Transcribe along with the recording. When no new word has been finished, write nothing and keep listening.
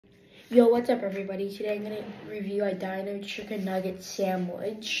Yo, what's up everybody? Today I'm gonna review a Dino chicken nugget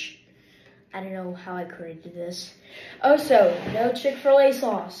sandwich. I don't know how I created this. Also, no Chick-fil-A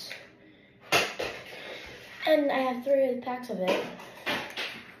sauce. And I have 3 packs of it.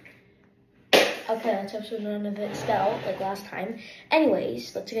 Okay, let's hope so none of it fell like last time.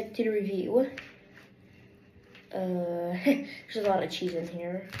 Anyways, let's get to the review. There's a lot of cheese in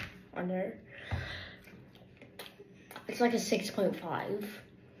here, on there. It's like a 6.5.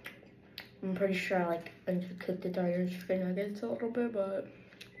 I'm pretty sure I undercooked the Dino chicken nuggets a little bit, but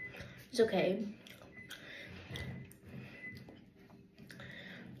it's okay.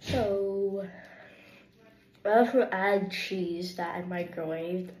 So, I also add cheese that I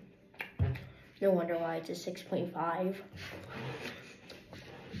microwaved. No wonder why it's a 6.5.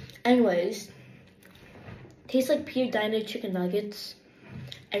 Anyways, tastes like pure Dino chicken nuggets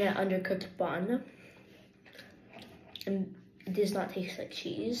and an undercooked bun. And it does not taste like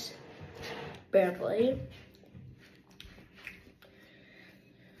cheese. Barely.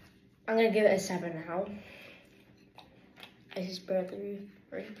 I'm gonna give it a 7 now. I just barely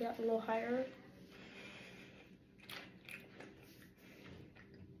ranked that a little higher.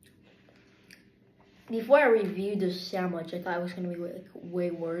 Before I reviewed this sandwich, I thought it was gonna be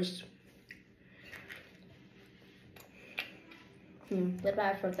way worse. Not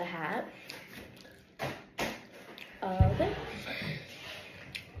bad for the hat. Okay.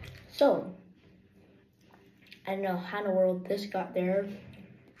 So, I don't know how in the world this got there.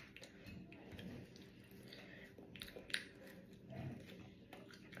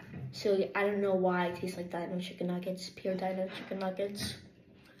 So I don't know why it tastes like Dino chicken nuggets, pure Dino chicken nuggets.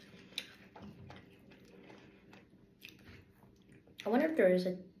 I wonder if there is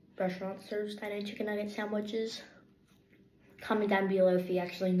a restaurant that serves Dino chicken nugget sandwiches. Comment down below if you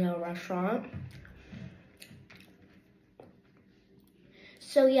actually know a restaurant.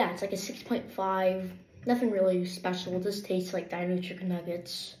 So yeah, it's like a 6.5. Nothing really special. It just tastes like Dino chicken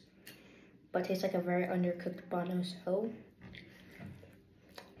nuggets, but tastes like a very undercooked bun also.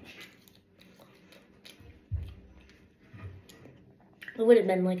 It would have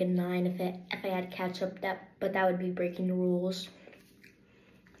been like a 9 if I had ketchup, but that would be breaking the rules.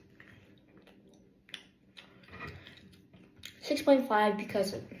 6.5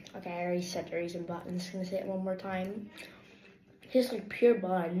 because, okay, I already said the reason, but I'm just gonna say it one more time. Tastes like pure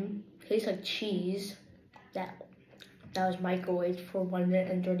bun. Tastes like cheese that was microwaved for 1 minute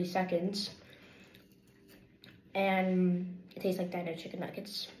and 30 seconds. And it tastes like Dino chicken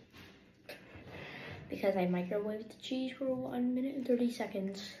nuggets. Because I microwaved the cheese for 1 minute and 30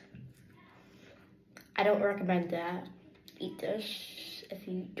 seconds. I don't recommend that. Eat this if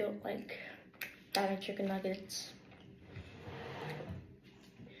you don't like Dino chicken nuggets.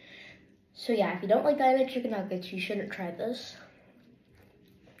 So yeah, if you don't like Dino chicken nuggets, you shouldn't try this.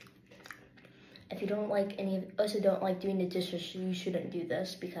 If you don't like also don't like doing the dishes, you shouldn't do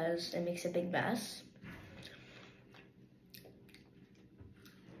this because it makes a big mess.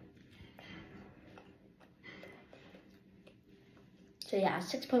 So yeah,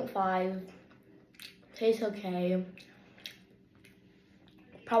 6.5, tastes okay.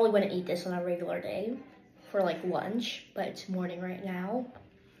 Probably wouldn't eat this on a regular day for like lunch, but it's morning right now.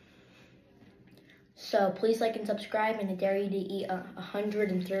 So please like and subscribe, and I dare you to eat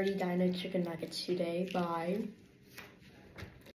 130 Dino chicken nuggets today. Bye.